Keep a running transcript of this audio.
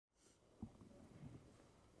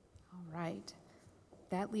right.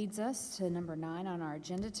 That leads us to number 9 on our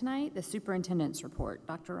agenda tonight, the superintendent's report.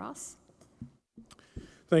 Dr. Ross?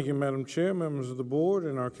 Thank you, Madam Chair, members of the board,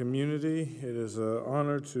 and our community. It is an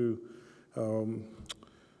honor to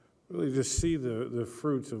really just see the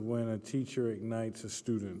fruits of when a teacher ignites a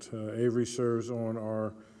student. Avery serves on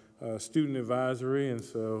our student advisory, and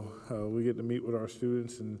so we get to meet with our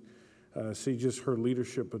students and see just her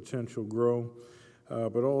leadership potential grow.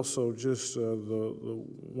 But also just the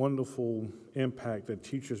wonderful impact that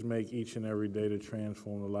teachers make each and every day to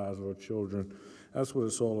transform the lives of our children. That's what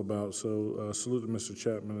it's all about. So salute to Mr.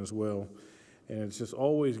 Chapman as well. And it's just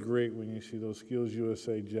always great when you see those Skills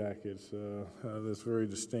USA jackets. That's very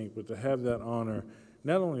distinct. But to have that honor,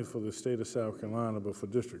 not only for the state of South Carolina, but for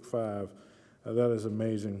District 5, that is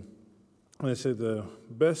amazing. And I said the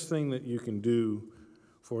best thing that you can do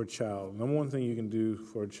for a child. Number one thing you can do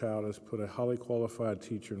for a child is put a highly qualified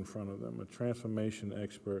teacher in front of them, a transformation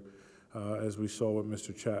expert, as we saw with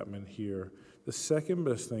Mr. Chapman here. The second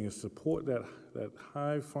best thing is support that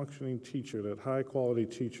high-functioning teacher, that high-quality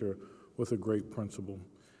teacher with a great principal.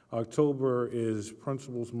 October is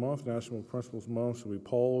Principals Month, National Principals Month, so we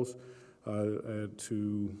pause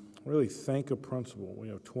to really thank a principal. We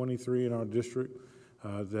have 23 in our district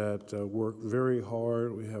that work very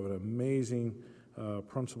hard. We have an amazing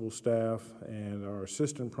principal staff and our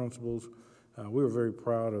assistant principals. We are very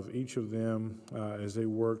proud of each of them as they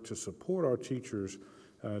work to support our teachers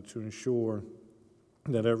to ensure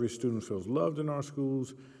that every student feels loved in our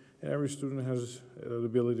schools and every student has the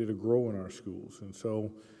ability to grow in our schools. And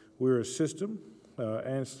so we're a system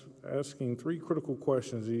asking 3 critical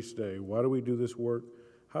questions each day. Why do we do this work?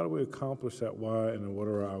 How do we accomplish that why? And then what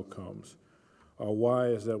are our outcomes? Our why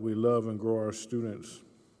is that we love and grow our students.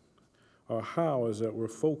 Our how is that we're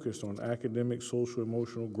focused on academic, social,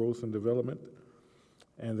 emotional growth and development.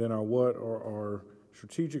 And then our what are our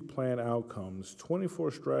strategic plan outcomes,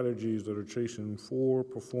 24 strategies that are chasing 4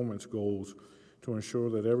 performance goals to ensure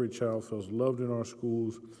that every child feels loved in our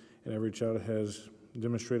schools and every child has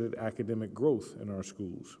demonstrated academic growth in our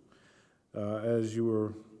schools. As you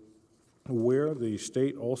are aware, the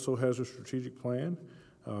state also has a strategic plan.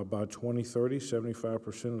 By 2030,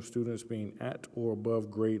 75% of students being at or above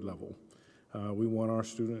grade level. We want our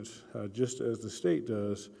students, just as the state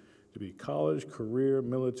does, to be college, career,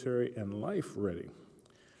 military, and life ready.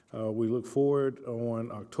 We look forward on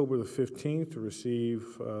October the 15th to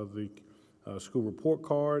receive the school report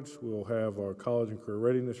cards. We'll have our college and career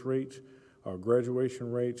readiness rates, our graduation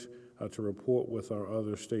rates to report with our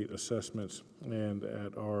other state assessments. And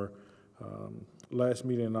at our last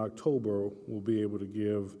meeting in October, we'll be able to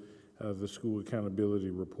give the school accountability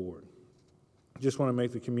report. Just want to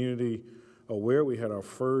make the community aware we had our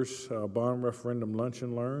first bond referendum lunch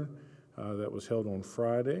and learn that was held on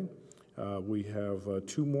Friday. We have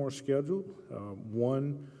 2 more scheduled,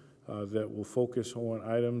 one that will focus on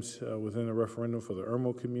items within the referendum for the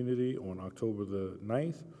Irmo community on October the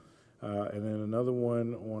 9th, and then another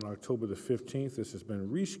one on October the 15th. This has been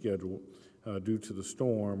rescheduled due to the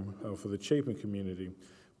storm for the Chapin community.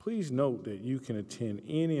 Please note that you can attend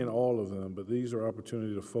any and all of them, but these are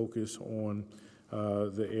opportunities to focus on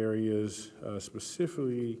the areas,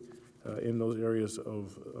 specifically in those areas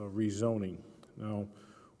of rezoning. Now,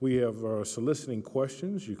 we have soliciting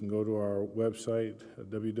questions. You can go to our website,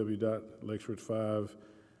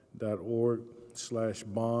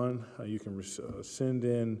 www.lakeshore5.org/bond. You can send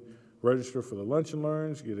in, register for the lunch and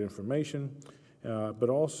learns, get information, but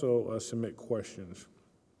also submit questions.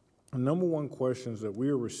 The number one questions that we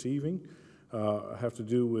are receiving have to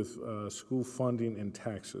do with school funding and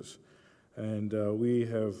taxes. And we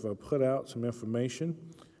have put out some information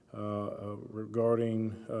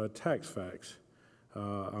regarding tax facts.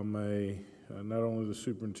 I'm not only the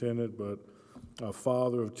superintendent, but a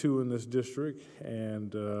father of 2 in this district,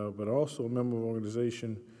 and but also a member of an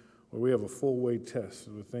organization where we have a 4-way test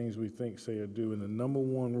of the things we think, say, or do. And the number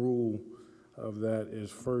one rule of that is,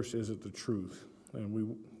 first, is it the truth? And we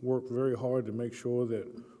work very hard to make sure that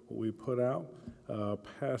what we put out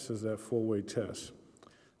passes that 4-way test.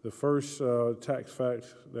 The first tax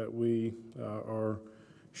fact that we are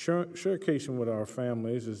showcasing with our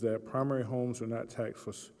families is that primary homes are not taxed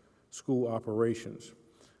for school operations.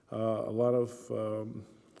 A lot of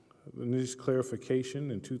needs clarification.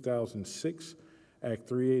 In 2006, Act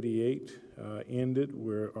 388 ended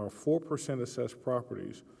where our 4% assessed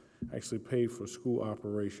properties actually paid for school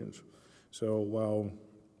operations. So while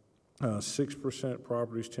 6%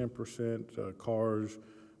 properties, 10% cars,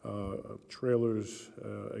 trailers,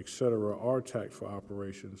 et cetera, are taxed for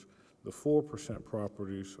operations, the 4%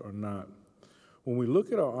 properties are not. When we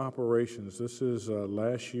look at our operations, this is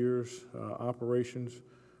last year's operations.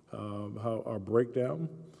 how our breakdown.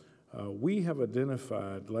 We have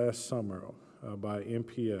identified last summer by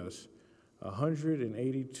MPS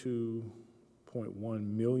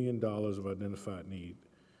 $182.1 million of identified need.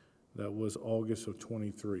 That was August of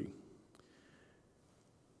 23.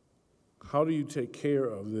 How do you take care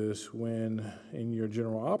of this when in your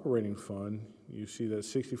general operating fund, you see that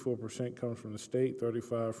 64% comes from the state,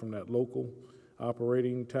 35% from that local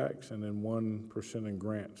operating tax, and then 1% in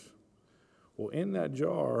grants? Well, in that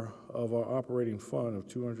jar of our operating fund of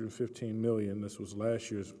 $215 million, this was last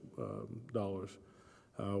year's dollars,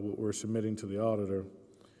 what we're submitting to the auditor,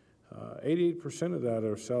 88% of that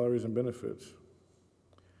are salaries and benefits.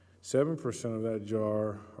 7% of that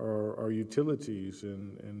jar are utilities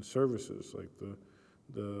and services, like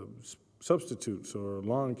the substitutes or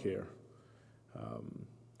lawn care.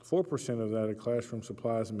 4% of that are classroom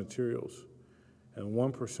supplies and materials, and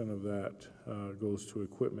 1% of that goes to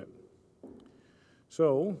equipment.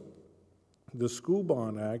 So, the School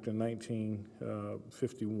Bond Act in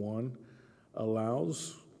 1951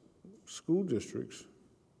 allows school districts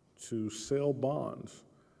to sell bonds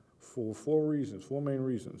for four main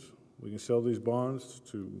reasons. We can sell these bonds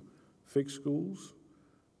to fix schools,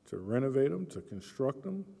 to renovate them, to construct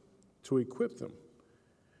them, to equip them.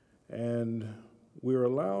 And we're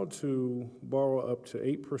allowed to borrow up to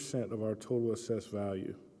 8% of our total assessed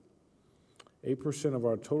value. 8% of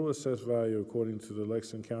our total assessed value, according to the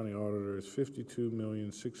Lexington County Auditor, is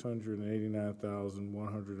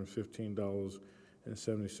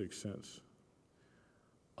 $52,689,115.76.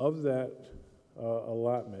 Of that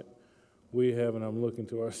allotment, we have, and I'm looking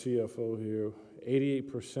to our CFO here,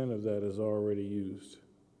 88% of that is already used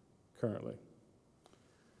currently.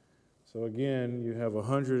 So again, you have a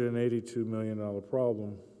 $182 million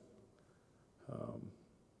problem.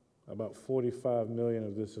 About $45 million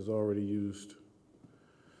of this is already used.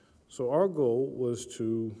 So our goal was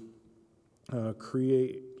to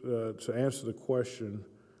to answer the question,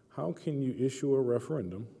 how can you issue a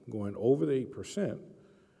referendum going over the 8%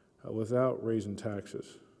 without raising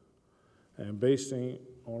taxes? And based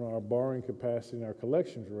on our borrowing capacity and our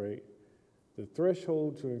collections rate, the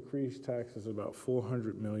threshold to increase taxes is about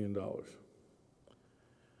 $400 million.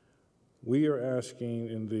 We are asking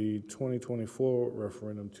in the 2024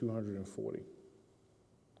 referendum 240.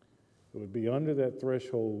 It would be under that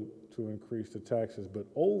threshold to increase the taxes, but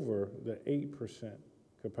over the 8%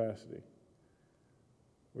 capacity.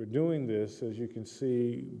 We're doing this, as you can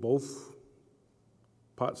see, both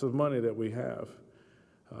pots of money that we have.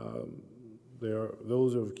 There are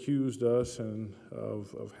those who have accused us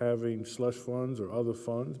of having slush funds or other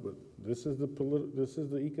funds, but this is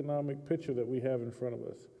the economic picture that we have in front of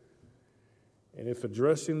us. And if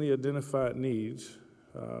addressing the identified needs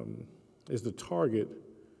is the target,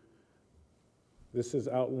 this is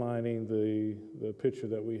outlining the picture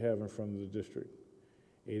that we have in front of the district.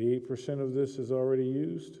 88% of this is already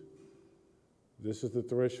used. This is the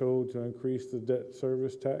threshold to increase the debt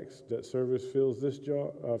service tax. Debt service fills this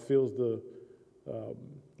jar, fills the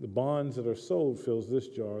bonds that are sold fills this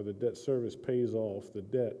jar. The debt service pays off the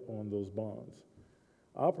debt on those bonds.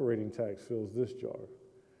 Operating tax fills this jar.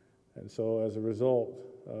 And so as a result,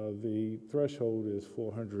 the threshold is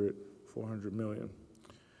 $400 million.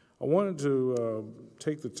 I wanted to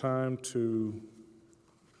take the time to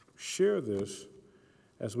share this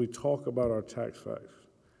as we talk about our tax facts,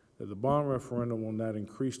 that the bond referendum will not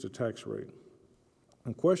increase the tax rate.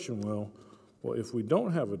 And question well, if we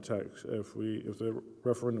don't have a tax, if the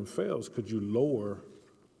referendum fails, could you lower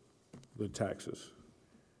the taxes?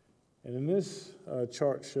 And in this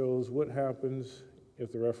chart shows what happens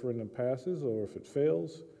if the referendum passes or if it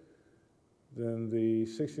fails. Then the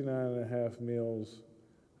 69.5 mills,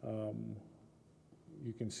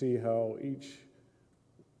 you can see how each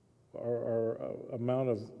our amount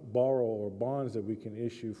of borrow or bonds that we can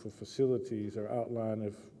issue for facilities are outlined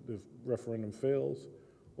if referendum fails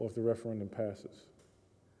or if the referendum passes.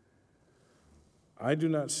 I do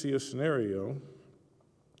not see a scenario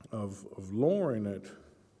of lowering it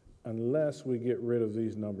unless we get rid of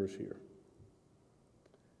these numbers here.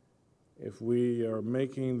 If we are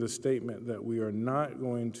making the statement that we are not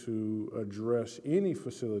going to address any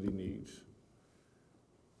facility needs,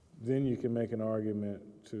 then you can make an argument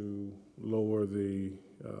to lower the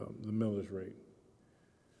millage rate.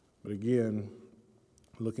 But again,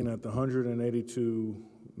 looking at the $182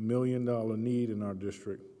 million need in our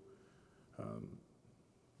district,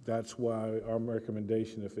 that's why our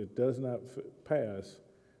recommendation, if it does not pass,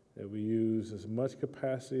 that we use as much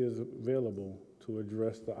capacity as available to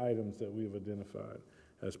address the items that we've identified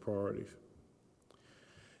as priorities.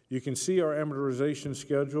 You can see our amortization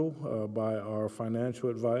schedule by our financial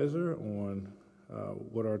advisor on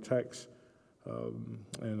what our tax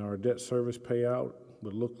and our debt service payout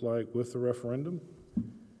would look like with the referendum.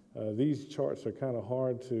 These charts are kind of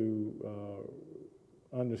hard to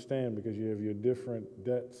understand because you have your different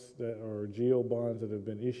debts that are GO bonds that have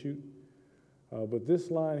been issued. But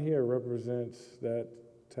this line here represents that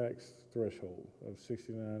tax threshold of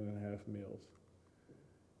 69.5 mils.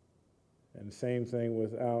 And the same thing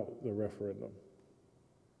without the referendum.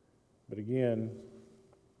 But again,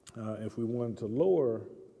 if we wanted to lower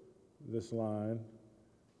this line,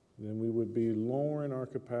 then we would be lowering our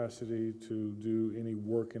capacity to do any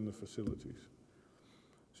work in the facilities.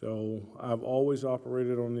 So I've always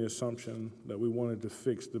operated on the assumption that we wanted to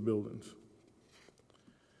fix the buildings.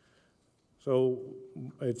 So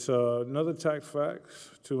it's another tax fact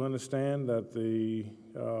to understand that the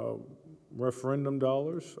referendum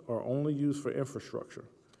dollars are only used for infrastructure.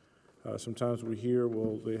 Sometimes we hear,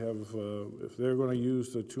 well, they have, if they're going to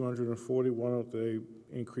use the 240, why don't they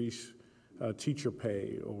increase teacher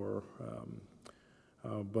pay or,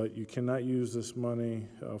 but you cannot use this money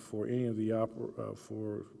for any of the,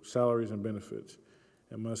 for salaries and benefits.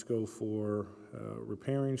 It must go for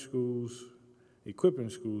repairing schools, equipping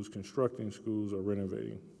schools, constructing schools, or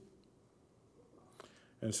renovating.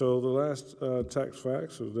 And so the last tax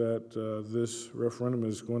facts is that this referendum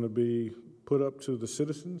is going to be put up to the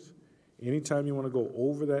citizens. Anytime you want to go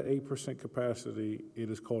over that 8% capacity,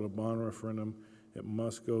 it is called a bond referendum. It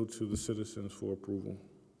must go to the citizens for approval.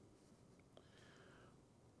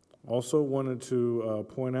 Also wanted to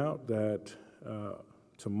point out that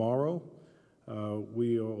tomorrow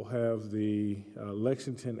we will have the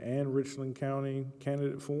Lexington and Richland County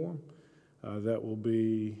candidate forum. That will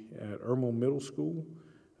be at Irmo Middle School.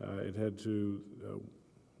 It had to,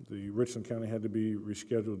 the Richland County had to be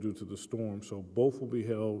rescheduled due to the storm, so both will be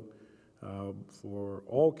held for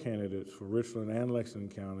all candidates for Richland and Lexington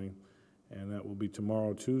County, and that will be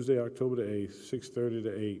tomorrow, Tuesday, October the 8th, 6:30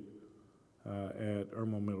 to 8 at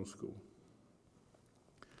Irmo Middle School.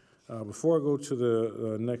 Before I go to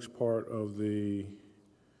the next part of the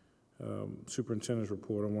superintendent's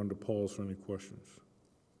report, I wanted to pause for any questions.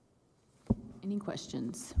 Any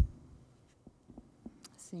questions?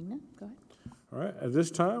 Seeing none, go ahead. All right, at this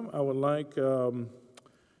time, I would like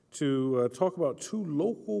to talk about 2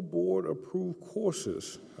 local board approved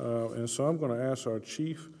courses. And so I'm going to ask our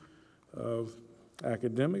Chief of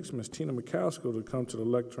Academics, Ms. Tina McCaskill, to come to the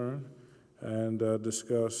lectern and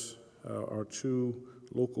discuss our 2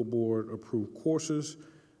 local board approved courses.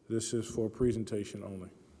 This is for presentation only.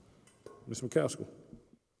 Ms. McCaskill.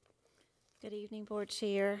 Good evening, Board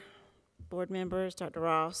Chair, board members, Dr.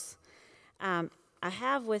 Ross. I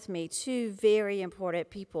have with me 2 very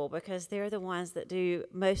important people because they're the ones that do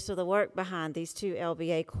most of the work behind these 2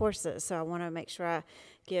 LBA courses. So I want to make sure I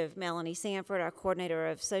give Melanie Sanford, our coordinator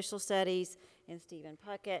of social studies, and Stephen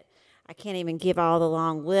Puckett. I can't even give all the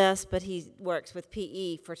long list, but he works with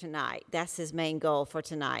PE for tonight. That's his main goal for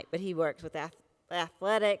tonight. But he works with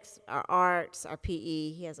athletics, our arts, our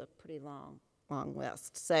PE. He has a pretty long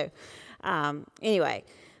list. So anyway,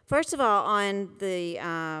 first of all, on the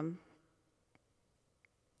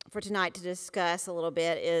for tonight to discuss a little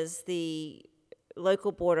bit is the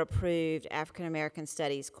local board approved African American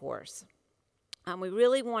Studies course. We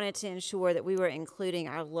really wanted to ensure that we were including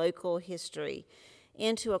our local history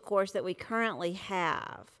into a course that we currently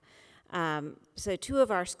have. So 2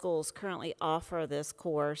 of our schools currently offer this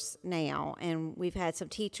course now, and we've had some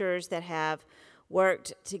teachers that have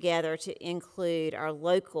worked together to include our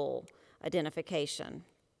local identification.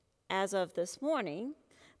 As of this morning,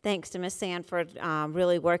 thanks to Ms. Sanford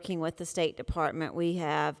really working with the State Department, we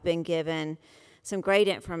have been given some great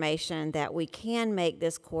information that we can make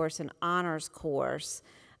this course an honors course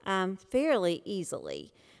fairly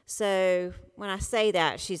easily. So when I say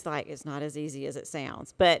that, she's like, it's not as easy as it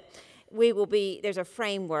sounds. But we will be, there's a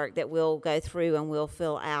framework that we'll go through and we'll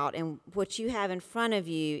fill out. And what you have in front of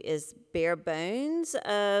you is bare bones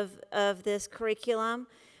of this curriculum,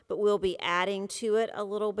 but we'll be adding to it a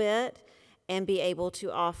little bit and be able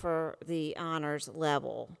to offer the honors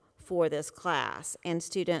level for this class. And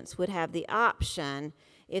students would have the option,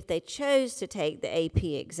 if they chose to take the AP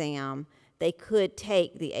exam, they could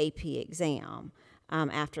take the AP exam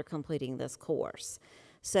after completing this course.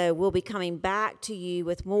 So we'll be coming back to you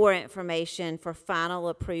with more information for final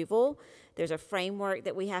approval. There's a framework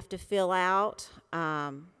that we have to fill out.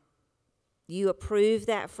 You approve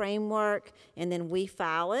that framework, and then we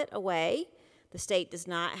file it away. The state does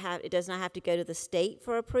not have to go to the state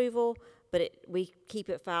for approval, but we keep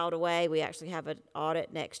it filed away. We actually have an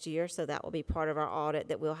audit next year, so that will be part of our audit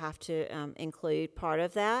that we'll have to include part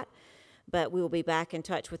of that. But we will be back in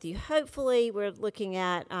touch with you. Hopefully, we're looking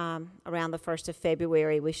at around the 1st of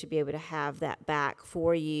February, we should be able to have that back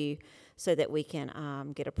for you so that we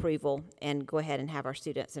can get approval and go ahead and have our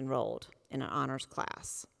students enrolled in an honors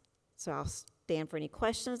class. So I'll stand for any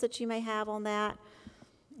questions that you may have on that.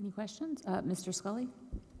 Any questions? Mr. Scully?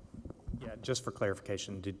 Yeah, just for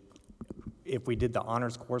clarification, if we did the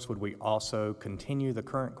honors course, would we also continue the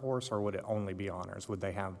current course, or would it only be honors? Would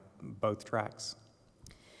they have both tracks?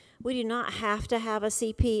 We do not have to have a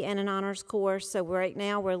CP and an honors course, so right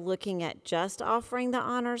now we're looking at just offering the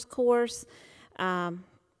honors course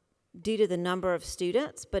due to the number of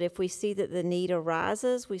students, but if we see that the need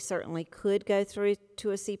arises, we certainly could go through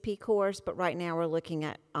to a CP course, but right now we're looking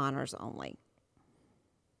at honors only.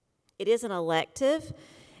 It is an elective,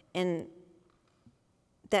 and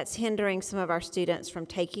that's hindering some of our students from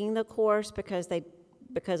taking the course because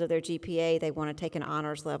of their GPA, they want to take an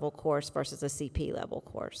honors level course versus a CP level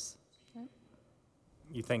course.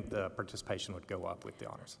 You think the participation would go up with the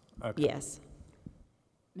honors? Okay. Yes.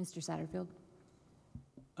 Mr. Satterfield?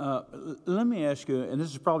 Let me ask you, and this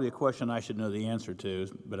is probably a question I should know the answer to,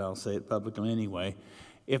 but I'll say it publicly anyway.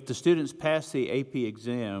 If the students pass the AP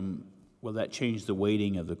exam, will that change the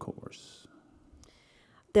weighting of the course?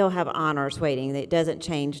 They'll have honors weighting. It doesn't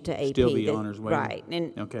change to AP. Still be honors weighting? Right.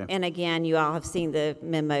 And, okay. And again, you all have seen the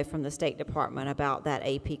memo from the State Department about that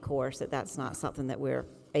AP course, that's not something that we're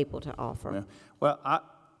able to offer. Yeah. Well,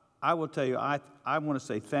 I will tell you, I want to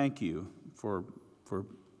say thank you for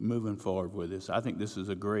moving forward with this. I think this is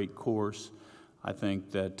a great course. I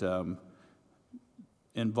think that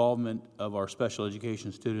involvement of our special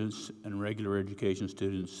education students and regular education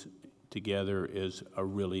students together is a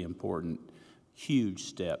really important, huge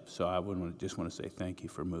step. So I just want to say thank you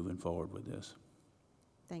for moving forward with this.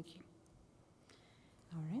 Thank you.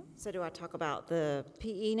 All right. So do I talk about the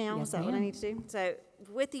PE now? Yes, Is that what I ma'am. need to do? So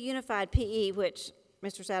with the unified PE, which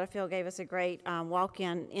Mr. Satterfield gave us a great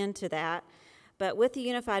walk-in into that, but with the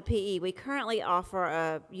unified PE, we currently offer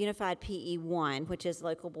a unified PE 1, which is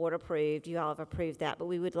local board approved. You all have approved that, but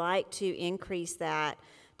we would like to increase that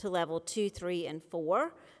to level 2, 3, and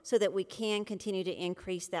 4 so that we can continue to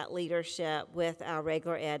increase that leadership with our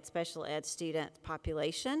regular ed, special ed student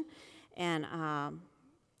population. And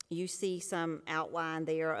you see some outline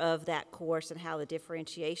there of that course and how the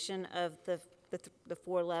differentiation of the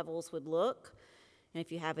 4 levels would look. And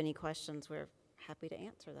if you have any questions, we're happy to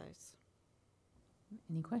answer those.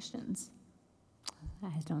 Any questions?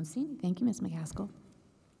 I don't see any. Thank you, Ms. McCaskill.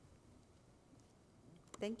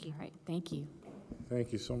 Thank you. All right, thank you.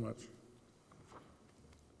 Thank you so much.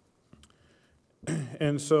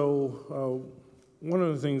 And so one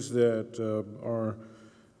of the things that our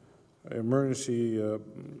emergency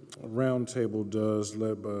roundtable does,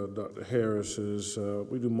 led by Dr. Harris, is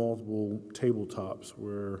we do multiple tabletops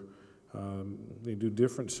where they do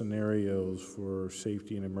different scenarios for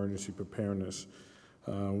safety and emergency preparedness.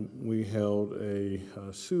 We held a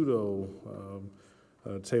pseudo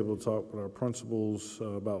table talk with our principals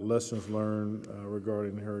about lessons learned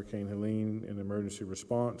regarding Hurricane Helene and emergency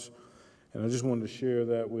response. And I just wanted to share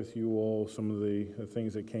that with you all, some of the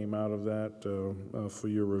things that came out of that for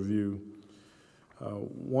your review.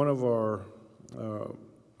 One of our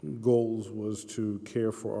goals was to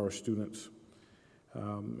care for our students.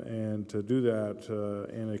 And to do that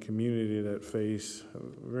in a community that face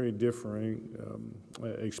very differing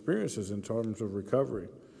experiences in terms of recovery.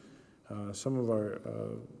 Some of our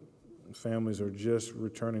families are just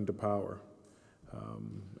returning to power,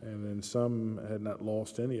 and then some had not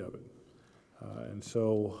lost any of it. And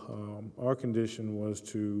so our condition was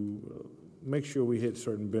to make sure we hit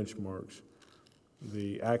certain benchmarks: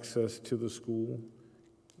 the access to the school,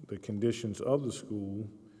 the conditions of the school,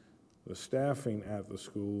 the staffing at the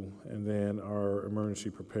school, and then our emergency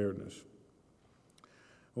preparedness.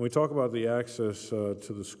 When we talk about the access to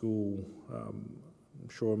the school, I'm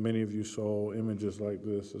sure many of you saw images like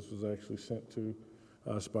this. This was actually sent to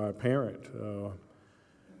us by a parent.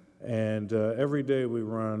 And every day we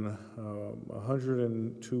run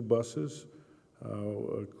 102 buses,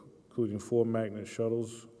 including 4 magnet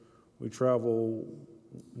shuttles. We travel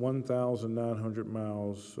 1,900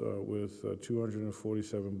 miles with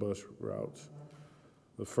 247 bus routes.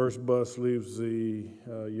 The first bus leaves the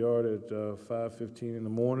yard at 5:15 in the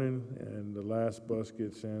morning, and the last bus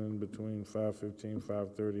gets in between 5:15 and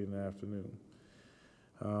 5:30 in the afternoon.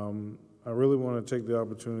 I really want to take the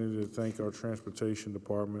opportunity to thank our transportation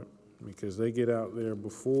department, because they get out there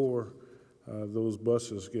before those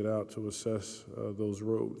buses get out to assess those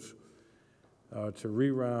roads. To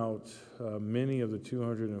reroute many of the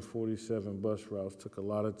 247 bus routes took a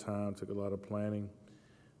lot of time, took a lot of planning.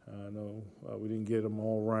 I know we didn't get them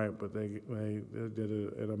all right, but they did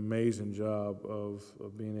an amazing job of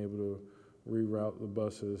being able to reroute the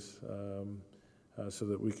buses so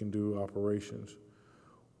that we can do operations.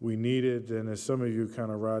 We needed, and as some of you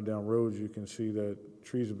kind of ride down roads, you can see that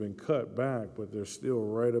trees have been cut back, but they're still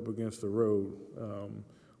right up against the road,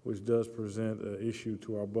 which does present an issue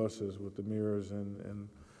to our buses with the mirrors, and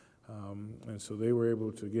so they were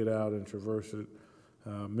able to get out and traverse it.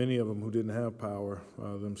 Many of them who didn't have power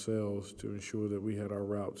themselves, to ensure that we had our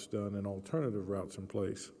routes done and alternative routes in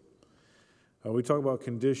place. We talk about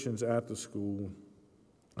conditions at the school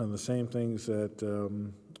and the same things that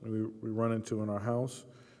we run into in our house,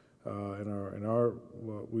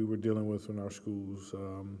 what we were dealing with in our schools.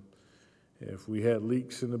 If we had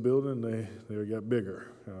leaks in the building, they got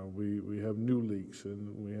bigger. We have new leaks,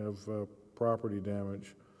 and we have property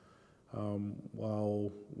damage.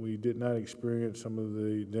 While we did not experience some of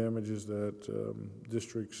the damages that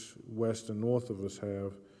districts west and north of us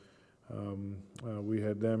have, we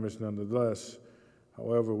had damage nonetheless.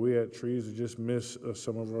 However, we had trees that just missed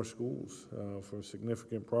some of our schools for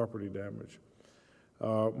significant property damage.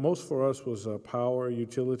 Most for us was power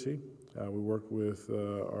utility. We worked with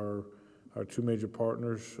our two major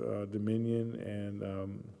partners, Dominion and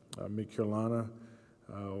Mid-Carolina,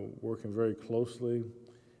 working very closely.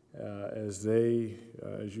 As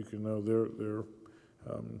you can know, their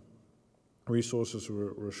resources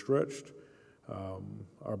were stretched.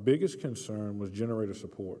 Our biggest concern was generator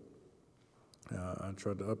support. I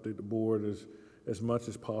tried to update the board as much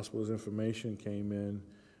as possible as information came in,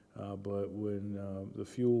 but when the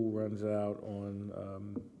fuel runs out on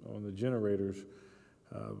the generators,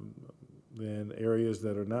 then areas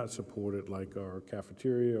that are not supported, like our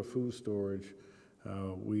cafeteria or food storage,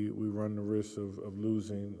 we run the risk of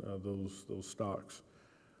losing those stocks.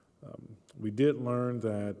 We did learn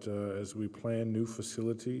that as we plan new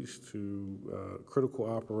facilities to critical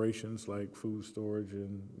operations like food storage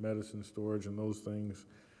and medicine storage and those things,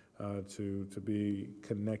 to be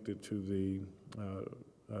connected to the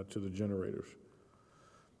generators.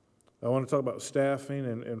 I want to talk about staffing,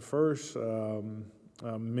 and first,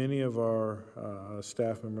 many of our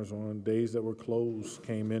staff members on days that were closed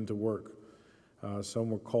came into work.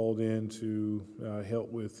 Some were called in to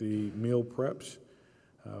help with the meal preps.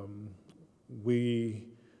 We,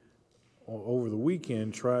 over the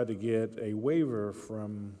weekend, tried to get a waiver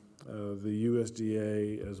from the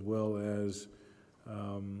USDA as well as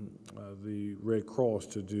the Red Cross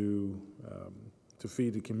to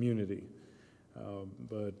feed the community.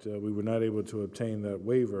 But we were not able to obtain that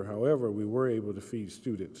waiver. However, we were able to feed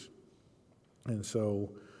students. And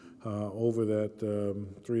so over that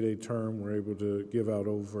 3-day term, we're able to give out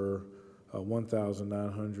over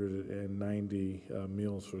 1,990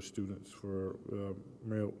 meals for students for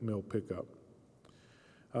meal pickup.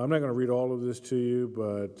 I'm not going to read all of this to you,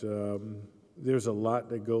 but there's a lot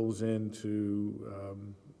that goes into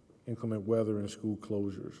inclement weather and school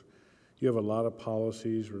closures. You have a lot of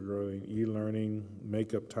policies regarding e-learning,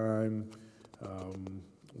 makeup time,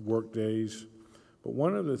 work days. But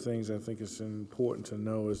one of the things I think is important to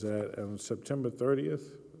know is that on September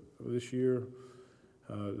 30th of this year,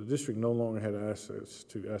 the district no longer had access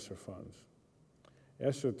to ESSER funds.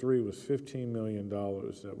 ESSER 3 was $15 million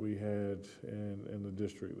that we had in the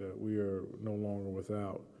district that we are no longer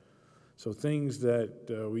without. So things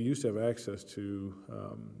that we used to have access to,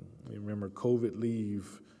 you remember COVID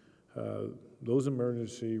leave, those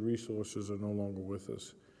emergency resources are no longer with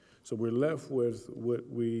us. So we're left with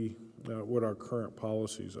what our current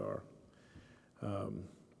policies are.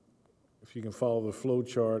 If you can follow the flow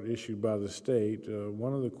chart issued by the state,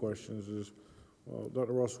 one of the questions is, well,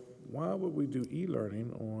 Dr. Ross, why would we do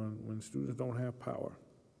e-learning when students don't have power?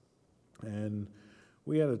 And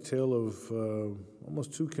we had a tale of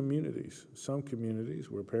almost two communities. Some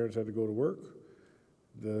communities where parents had to go to work,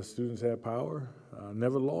 the students had power,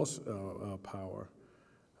 never lost power.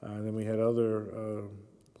 And then we had other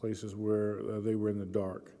places where they were in the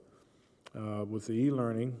dark. With the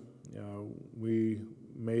e-learning, we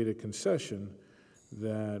made a concession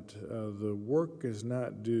that the work is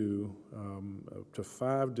not due to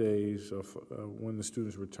 5 days of when the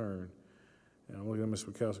students return. And I'm looking at Ms.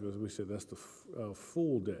 Mikowski, as we said, that's the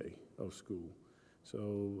full day of school.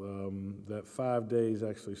 So that 5 days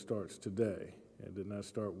actually starts today. It did not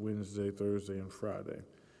start Wednesday, Thursday, and Friday.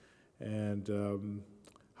 And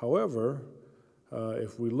however,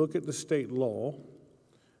 if we look at the state law,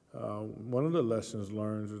 one of the lessons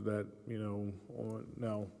learned is that,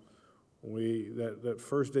 that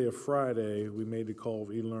first day of Friday, we made the call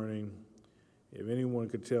of e-learning. If anyone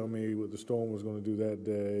could tell me what the storm was going to do that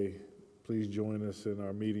day, please join us in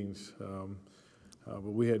our meetings.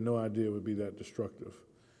 but we had no idea it would be that destructive.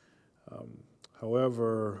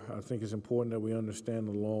 However, I think it's important that we understand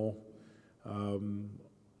the law.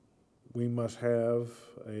 We must have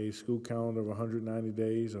a school calendar of 190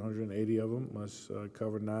 days, 180 of them must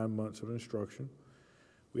cover 9 months of instruction.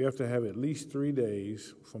 We have to have at least 3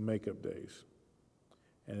 days for makeup days,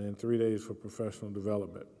 and then 3 days for professional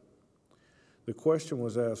development. The question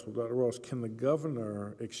was asked, well, Dr. Ross, can the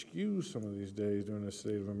governor excuse some of these days during a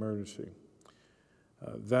state of emergency?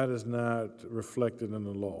 That is not reflected in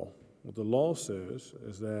the law. What the law says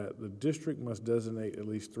is that the district must designate at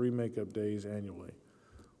least 3 makeup days annually.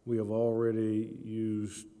 We have already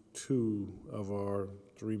used 2 of our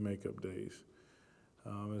 3 makeup days.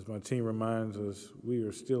 As my team reminds us, we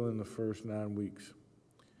are still in the first 9 weeks.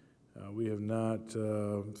 We have not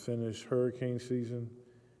finished hurricane season,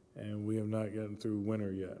 and we have not gotten through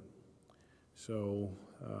winter yet. So,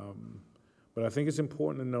 but I think it's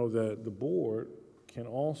important to know that the board can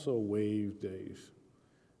also waive days.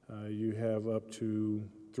 You have up to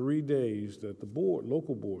 3 days that the board,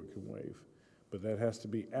 local board, can waive, but that has to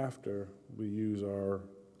be after we use our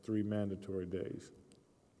 3 mandatory days.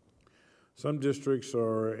 Some districts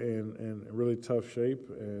are in really tough shape,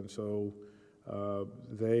 and so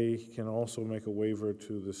they can also make a waiver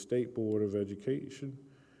to the State Board of Education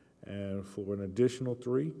and for an additional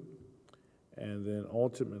 3. And then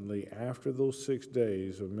ultimately, after those 6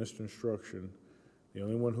 days of missed instruction, the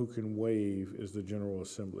only one who can waive is the General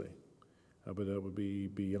Assembly. But that would be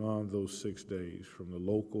beyond those 6 days from the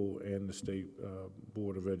local and the State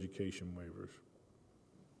Board of Education waivers.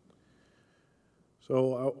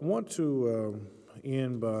 So I want to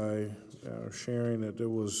end by sharing that there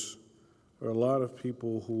were a lot of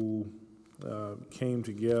people who came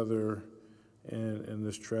together in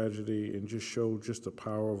this tragedy and just showed just the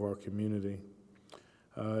power of our community.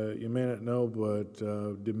 You may not know, but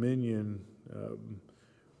Dominion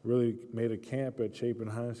really made a camp at Chapin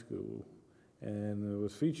High School, and it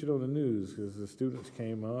was featured on the news because the students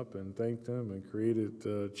came up and thanked them and created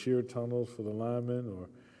cheer tunnels for the linemen, or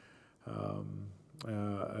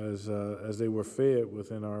as they were fed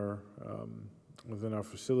within our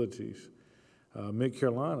facilities. Mid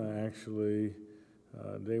Carolina, actually,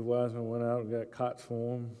 Dave Wiseman went out and got cots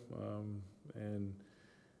for them, and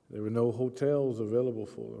there were no hotels available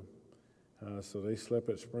for them. So they slept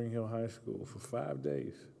at Spring Hill High School for 5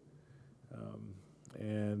 days.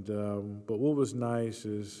 But what was nice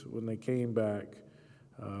is when they came back,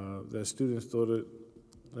 that students thought it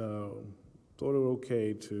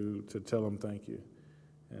okay to tell them thank you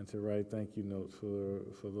and to write thank you notes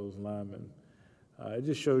for those linemen. It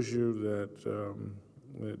just shows you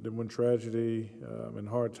that when tragedy and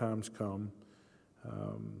hard times come,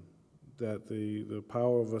 that the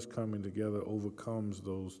power of us coming together overcomes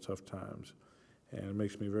those tough times. And it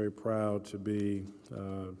makes me very proud to be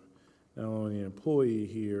not only an employee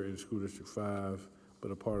here in School District 5,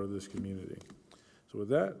 but a part of this community. So with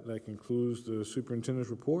that concludes the superintendent's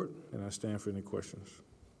report, and I stand for any questions.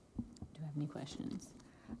 Do you have any questions?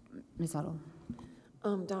 Ms. Otto?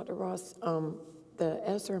 Dr. Ross, the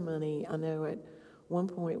ESSER money, I know at one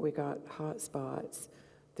point we got hot spots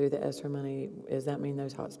through the ESSER money. Does that mean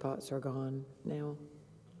those hot spots are gone now?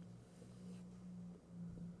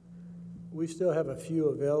 We still have a few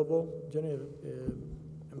available. Jenny,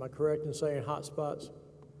 am I correct in saying hotspots?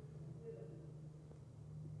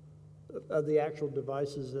 Of the actual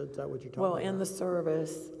devices, is that what you're talking about? Well, and the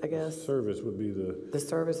service, I guess. Service would be the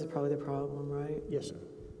service is probably the problem, right? Yes, sir.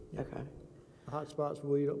 Okay. Hotspots,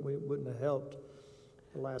 we wouldn't have helped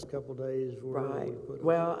the last couple of days. Right.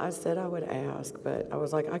 Well, I said I would ask, but I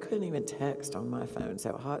was like, I couldn't even text on my phone,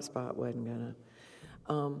 so hotspot wasn't gonna.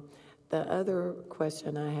 The other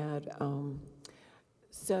question I had,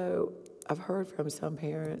 so I've heard from some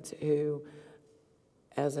parents who,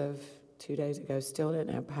 as of 2 days ago, still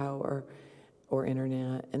didn't have power or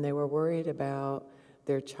internet, and they were worried about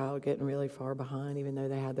their child getting really far behind, even though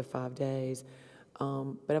they had the 5 days.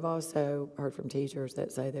 But I've also heard from teachers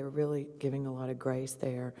that say they were really giving a lot of grace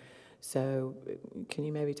there. So can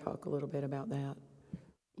you maybe talk a little bit about that?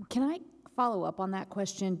 Can I follow up on that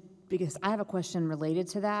question? Because I have a question related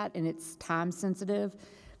to that, and it's time sensitive,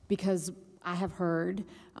 because I have heard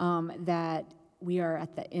that we are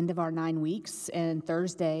at the end of our 9 weeks, and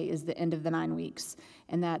Thursday is the end of the 9 weeks,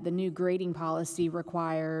 and that the new grading policy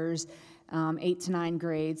requires 8 to 9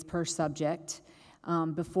 grades per subject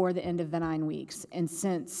before the end of the 9 weeks. And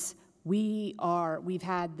since we've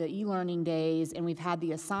had the e-learning days and we've had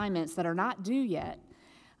the assignments that are not due yet,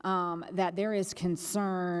 that there is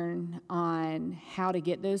concern on how to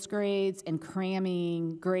get those grades and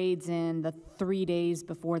cramming grades in the 3 days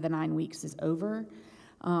before the 9 weeks is over.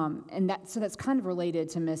 So that's kind of related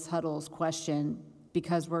to Ms. Huddle's question,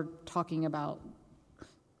 because we're talking about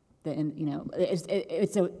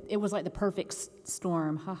it was like the perfect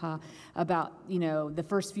storm, about, the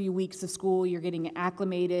first few weeks of school, you're getting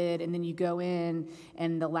acclimated, and then you go in,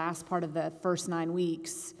 and the last part of the first 9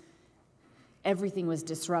 weeks, everything was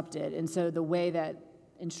disrupted. And so the way that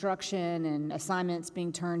instruction and assignments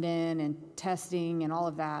being turned in and testing and all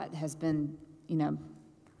of that has been,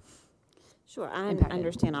 Sure, I impacted.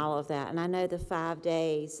 understand all of that, and I know the 5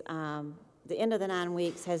 days, the end of the 9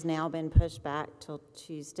 weeks has now been pushed back till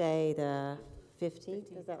Tuesday the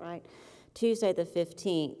 15th, is that right? Tuesday the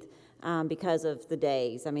 15th, because of the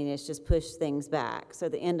days. I mean, it's just pushed things back. So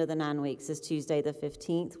the end of the 9 weeks is Tuesday the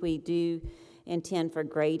 15th. We do intend for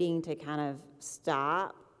grading to kind of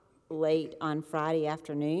stop late on Friday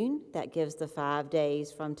afternoon. That gives the 5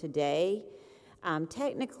 days from today.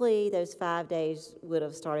 Technically, those 5 days would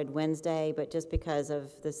have started Wednesday, but just because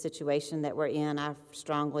of the situation that we're in, I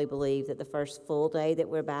strongly believe that the first full day that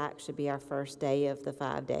we're back should be our first day of the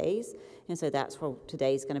 5 days. And so that's where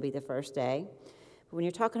today's going to be the first day. But when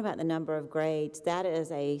you're talking about the number of grades, that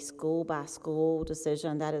is a school-by-school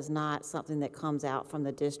decision. That is not something that comes out from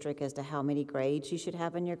the district as to how many grades you should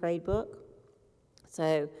have in your grade book.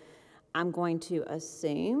 So I'm going to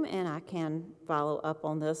assume, and I can follow up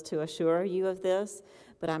on this to assure you of this,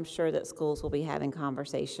 but I'm sure that schools will be having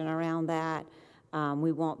conversation around that.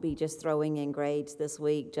 We won't be just throwing in grades this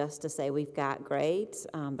week just to say we've got grades.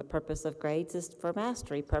 The purpose of grades is for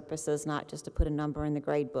mastery purposes, not just to put a number in the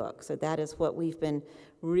grade book. So that is what we've been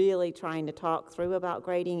really trying to talk through about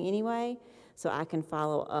grading anyway. So I can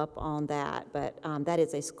follow up on that, but that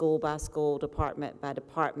is a school-by-school,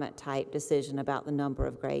 department-by-department type decision about the number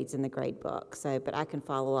of grades in the grade book. So, but I can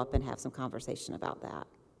follow up and have some conversation about that.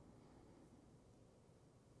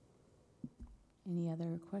 Any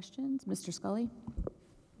other questions? Mr. Scully?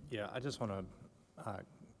 Yeah, I just want to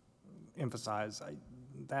emphasize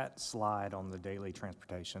that slide on the daily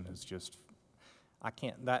transportation is just,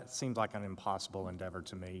 that seems like an impossible endeavor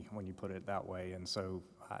to me when you put it that way. And so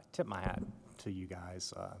I tip my hat to you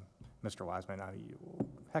guys. Mr. Wiseman,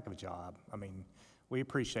 heck of a job. I mean, we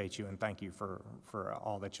appreciate you and thank you for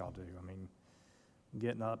all that y'all do. I mean,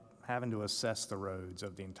 getting up, having to assess the roads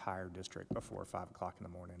of the entire district before 5 o'clock in the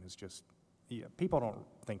morning is just, people don't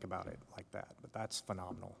think about it like that, but that's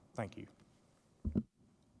phenomenal. Thank you.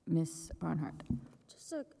 Ms. Barnhart?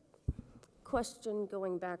 Just a question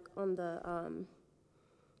going back on the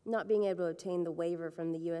not being able to obtain the waiver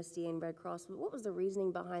from the USDA and Red Cross. What was the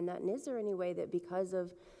reasoning behind that? And is there any way that because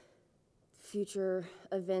of future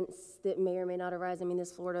events that may or may not arise,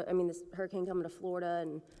 this hurricane coming to Florida,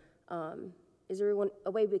 and is there a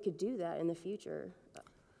way we could do that in the future?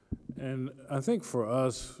 And I think for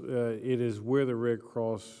us, it is where the Red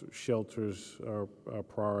Cross shelters are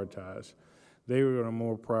prioritized. They were going to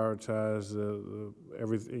more prioritize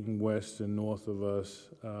everything west and north of us.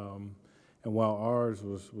 And while ours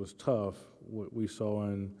was tough, what we saw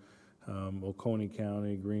in Oconee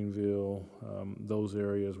County, Greenville, those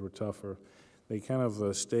areas were tougher. They kind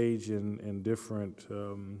of stage in different,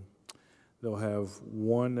 they'll have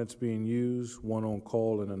one that's being used, one on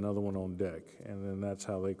call, and another one on deck. And then that's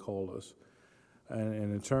how they call us.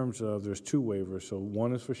 And in terms of, there's 2 waivers. So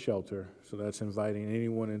one is for shelter, so that's inviting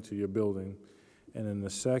anyone into your building. And then the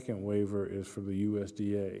second waiver is for the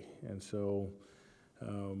USDA. And so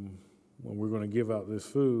when we're going to give out this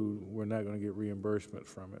food, we're not going to get reimbursement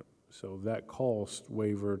from it. So that cost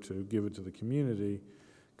waiver to give it to the community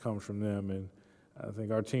comes from them. And I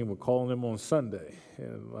think our team were calling them on Sunday.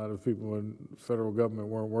 And a lot of people in federal government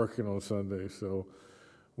weren't working on Sunday. So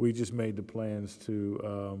we just made the plans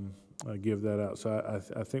to give that out.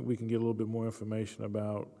 So I think we can get a little bit more information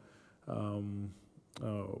about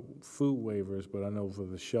food waivers, but I know for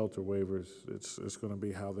the shelter waivers, it's going to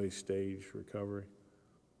be how they stage recovery.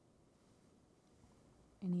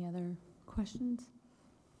 Any other questions?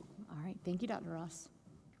 All right, thank you, Dr. Ross.